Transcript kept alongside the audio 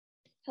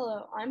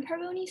Hello, I'm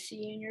Parvoni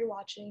C, and you're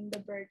watching the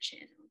Bird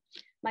Channel.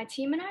 My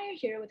team and I are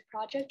here with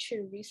Project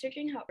True,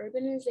 researching how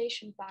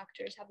urbanization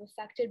factors have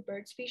affected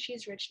bird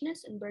species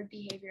richness and bird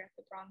behavior at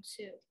the Bronx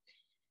Zoo.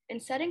 In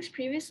settings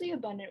previously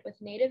abundant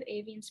with native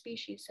avian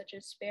species such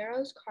as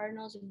sparrows,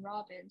 cardinals, and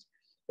robins,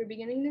 we're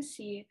beginning to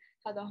see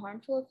how the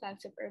harmful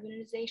effects of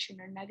urbanization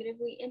are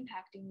negatively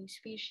impacting these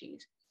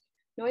species.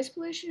 Noise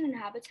pollution and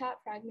habitat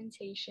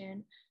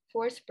fragmentation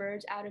force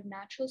birds out of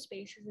natural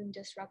spaces and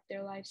disrupt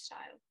their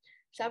lifestyle.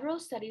 Several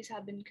studies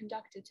have been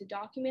conducted to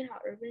document how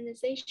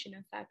urbanization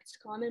affects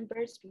common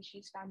bird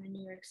species found in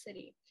New York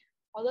City.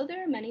 Although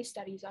there are many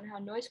studies on how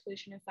noise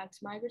pollution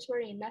affects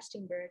migratory and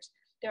nesting birds,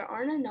 there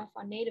aren't enough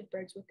on native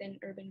birds within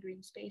urban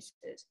green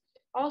spaces.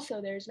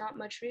 Also, there is not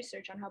much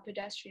research on how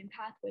pedestrian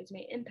pathways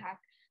may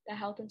impact the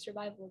health and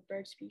survival of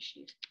bird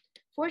species.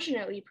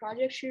 Fortunately,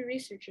 Project True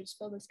researchers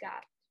fill this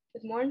gap.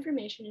 With more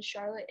information is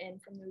Charlotte In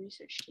from the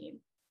research team.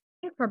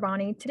 Hey,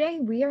 Prabhani. Today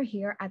we are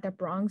here at the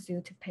Bronx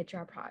Zoo to pitch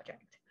our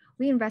project.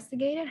 We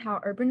investigated how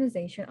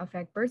urbanization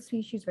affects bird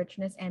species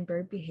richness and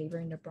bird behavior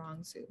in the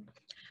Bronx Zoo.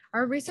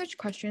 Our research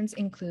questions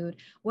include: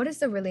 what is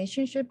the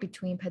relationship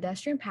between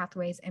pedestrian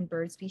pathways and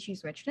bird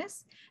species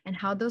richness? And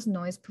how does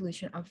noise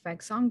pollution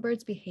affect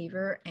songbirds'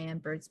 behavior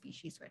and bird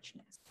species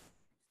richness?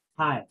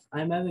 Hi,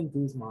 I'm Evan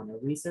Guzman,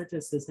 a research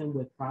assistant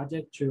with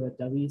Project True at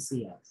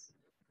WCS.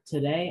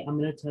 Today, I'm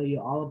going to tell you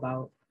all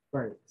about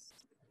birds.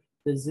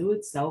 The zoo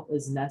itself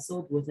is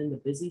nestled within the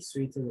busy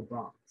streets of the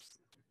Bronx.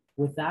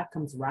 With that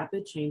comes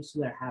rapid change to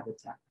their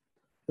habitat.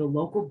 The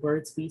local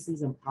bird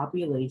species and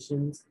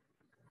populations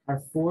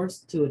are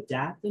forced to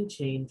adapt and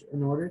change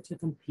in order to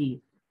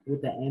compete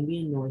with the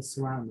ambient noise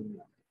surrounding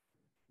them.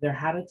 Their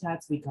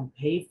habitats become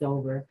paved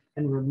over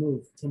and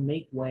removed to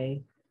make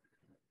way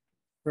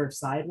for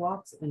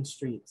sidewalks and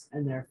streets,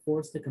 and they're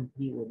forced to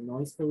compete with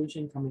noise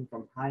pollution coming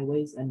from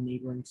highways and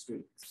neighboring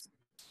streets.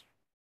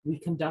 We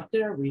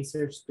conducted our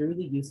research through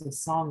the use of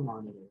song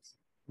monitors,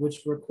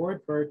 which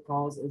record bird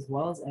calls as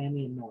well as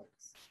ambient noise.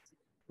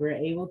 We're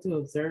able to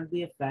observe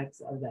the effects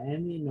of the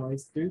ambient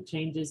noise through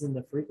changes in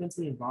the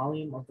frequency and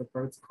volume of the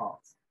bird's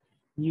calls,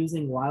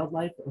 using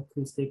Wildlife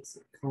Acoustics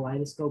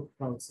Kaleidoscope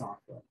Pro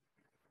software.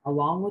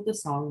 Along with the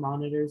song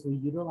monitors, we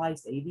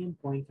utilized avian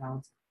point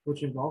counts,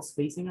 which involves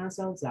spacing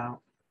ourselves out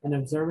and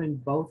observing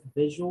both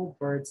visual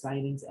bird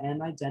sightings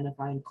and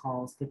identifying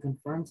calls to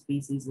confirm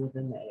species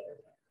within the area.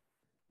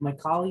 My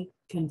colleague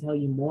can tell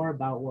you more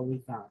about what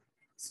we found.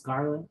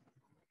 Scarlett?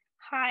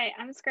 Hi,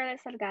 I'm Scarlett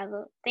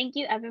Salgado. Thank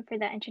you, Evan, for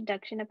that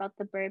introduction about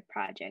the bird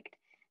project.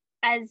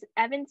 As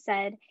Evan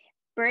said,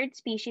 bird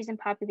species and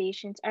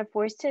populations are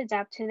forced to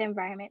adapt to the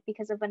environment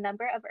because of a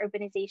number of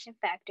urbanization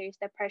factors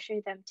that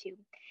pressure them to,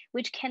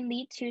 which can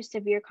lead to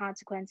severe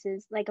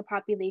consequences like a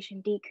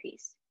population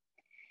decrease.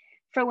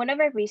 For one of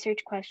our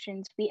research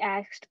questions, we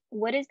asked,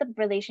 what is the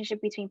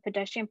relationship between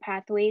pedestrian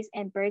pathways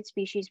and bird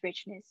species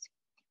richness?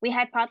 We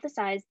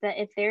hypothesized that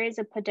if there is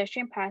a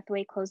pedestrian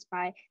pathway close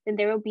by, then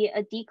there will be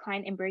a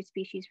decline in bird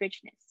species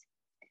richness.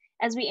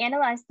 As we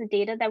analyzed the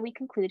data, that we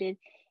concluded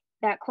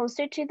that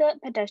closer to the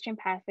pedestrian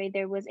pathway,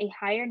 there was a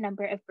higher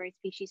number of bird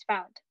species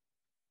found.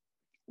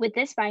 With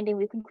this finding,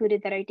 we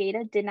concluded that our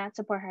data did not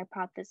support our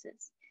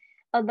hypothesis.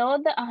 Although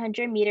the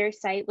 100-meter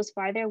site was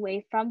farther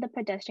away from the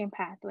pedestrian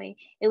pathway,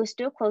 it was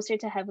still closer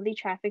to heavily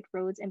trafficked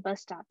roads and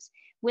bus stops,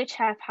 which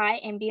have high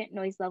ambient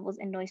noise levels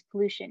and noise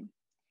pollution.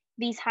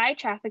 These high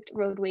trafficked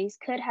roadways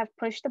could have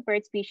pushed the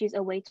bird species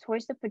away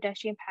towards the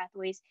pedestrian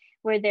pathways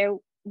where there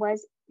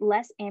was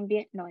less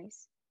ambient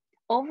noise.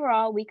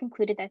 Overall, we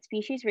concluded that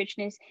species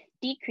richness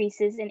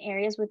decreases in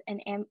areas with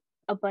an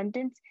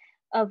abundance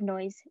of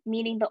noise,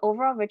 meaning the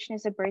overall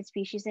richness of bird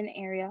species in an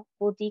area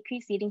will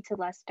decrease, leading to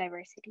less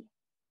diversity.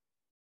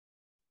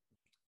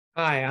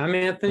 Hi, I'm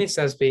Anthony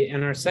Sesby,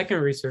 and our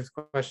second research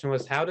question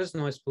was, how does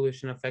noise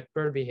pollution affect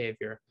bird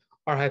behavior?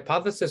 Our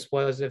hypothesis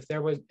was if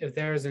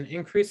there is an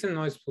increase in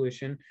noise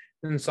pollution,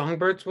 then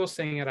songbirds will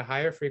sing at a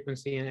higher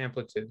frequency and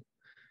amplitude.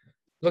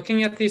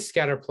 Looking at these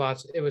scatter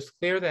plots, it was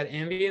clear that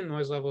ambient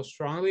noise levels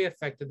strongly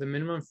affected the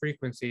minimum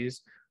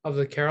frequencies of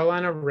the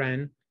Carolina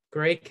wren,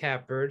 gray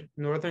catbird,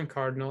 northern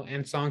cardinal,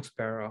 and song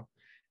sparrow.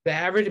 The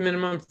average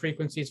minimum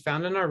frequencies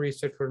found in our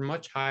research were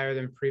much higher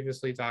than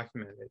previously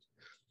documented.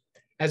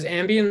 As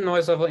ambient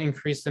noise level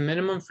increased, the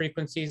minimum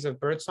frequencies of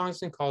bird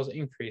songs and calls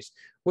increased,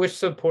 which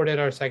supported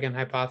our second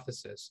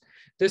hypothesis.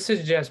 This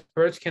suggests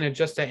birds can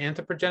adjust to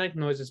anthropogenic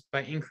noises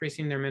by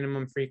increasing their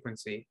minimum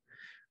frequency.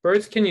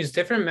 Birds can use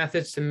different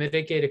methods to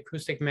mitigate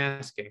acoustic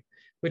masking,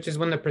 which is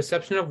when the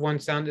perception of one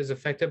sound is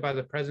affected by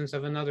the presence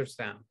of another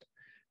sound.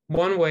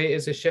 One way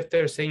is to shift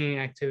their singing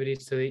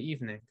activities to the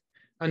evening.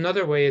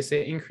 Another way is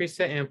to increase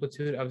the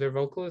amplitude of their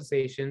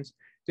vocalizations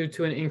due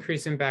to an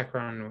increase in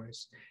background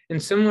noise. In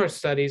similar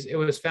studies, it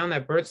was found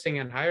that birds sing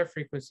at higher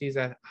frequencies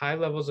at high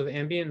levels of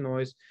ambient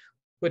noise,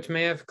 which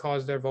may have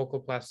caused their vocal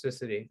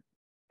plasticity.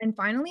 And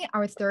finally,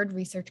 our third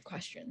research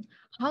question: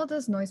 how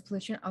does noise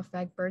pollution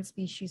affect bird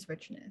species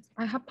richness?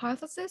 Our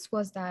hypothesis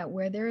was that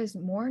where there is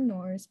more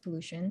noise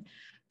pollution,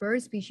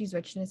 bird species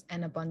richness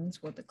and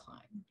abundance will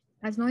decline.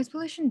 As noise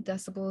pollution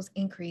decibels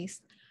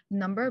increase, the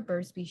number of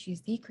bird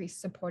species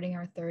decreased, supporting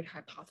our third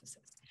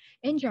hypothesis.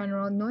 In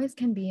general, noise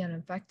can be an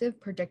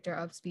effective predictor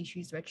of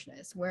species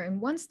richness, where in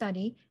one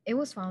study, it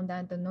was found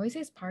that the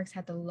noisiest parks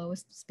had the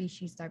lowest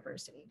species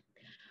diversity.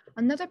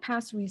 Another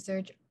past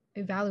research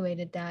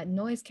evaluated that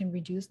noise can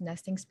reduce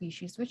nesting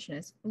species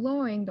richness,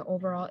 lowering the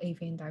overall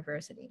avian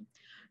diversity.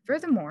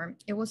 Furthermore,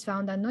 it was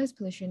found that noise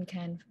pollution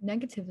can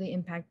negatively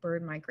impact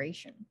bird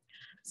migration.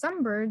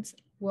 Some birds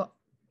will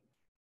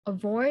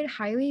avoid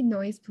highly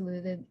noise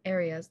polluted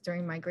areas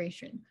during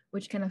migration,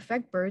 which can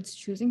affect birds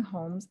choosing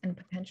homes and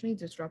potentially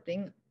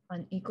disrupting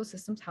an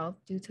ecosystem's health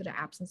due to the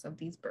absence of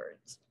these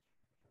birds.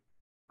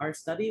 Our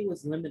study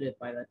was limited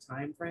by the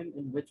time frame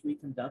in which we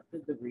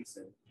conducted the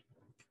research.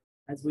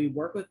 As we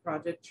work with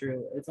Project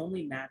True, it's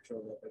only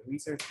natural that the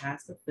research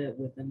has to fit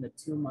within the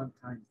 2-month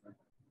time frame.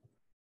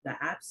 The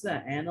apps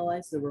that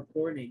analyze the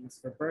recordings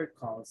for bird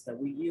calls that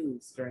we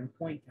use during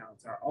point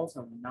counts are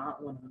also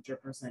not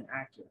 100%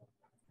 accurate.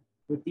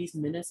 With these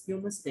minuscule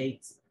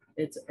mistakes,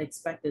 it's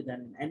expected that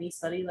in any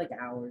study like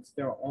ours,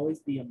 there will always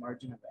be a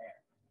margin of error.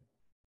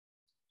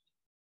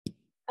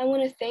 I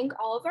want to thank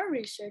all of our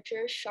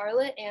researchers,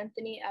 Charlotte,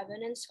 Anthony,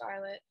 Evan, and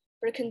Scarlett,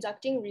 for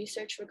conducting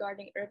research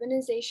regarding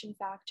urbanization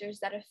factors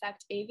that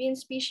affect avian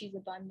species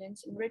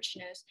abundance and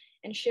richness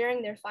and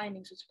sharing their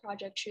findings with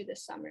Project True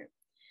this summer.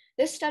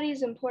 This study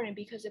is important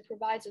because it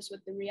provides us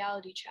with the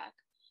reality check.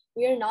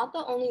 We are not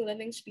the only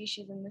living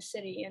species in the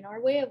city, and our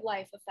way of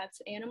life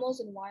affects animals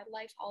and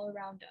wildlife all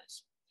around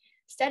us.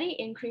 Steady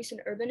increase in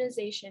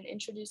urbanization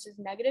introduces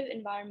negative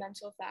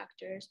environmental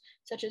factors,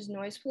 such as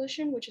noise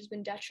pollution, which has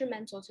been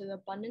detrimental to the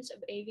abundance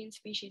of avian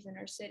species in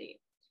our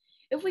city.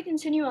 If we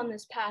continue on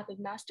this path of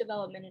mass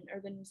development and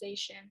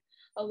urbanization,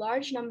 a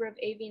large number of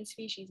avian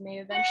species may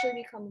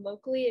eventually become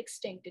locally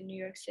extinct in New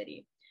York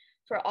City.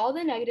 For all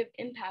the negative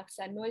impacts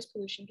that noise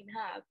pollution can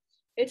have,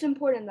 it's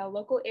important that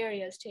local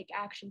areas take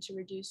action to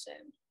reduce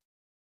it.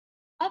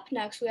 Up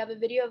next, we have a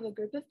video of a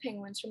group of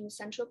penguins from the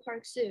Central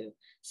Park Zoo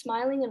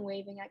smiling and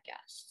waving at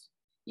guests.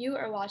 You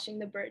are watching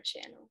the Bird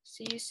Channel.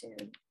 See you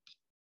soon.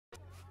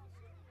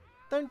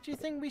 Don't you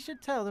think we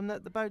should tell them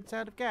that the boat's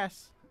out of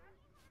gas?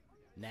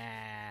 Nah,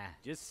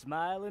 just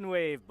smile and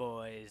wave,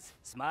 boys.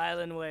 Smile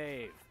and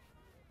wave.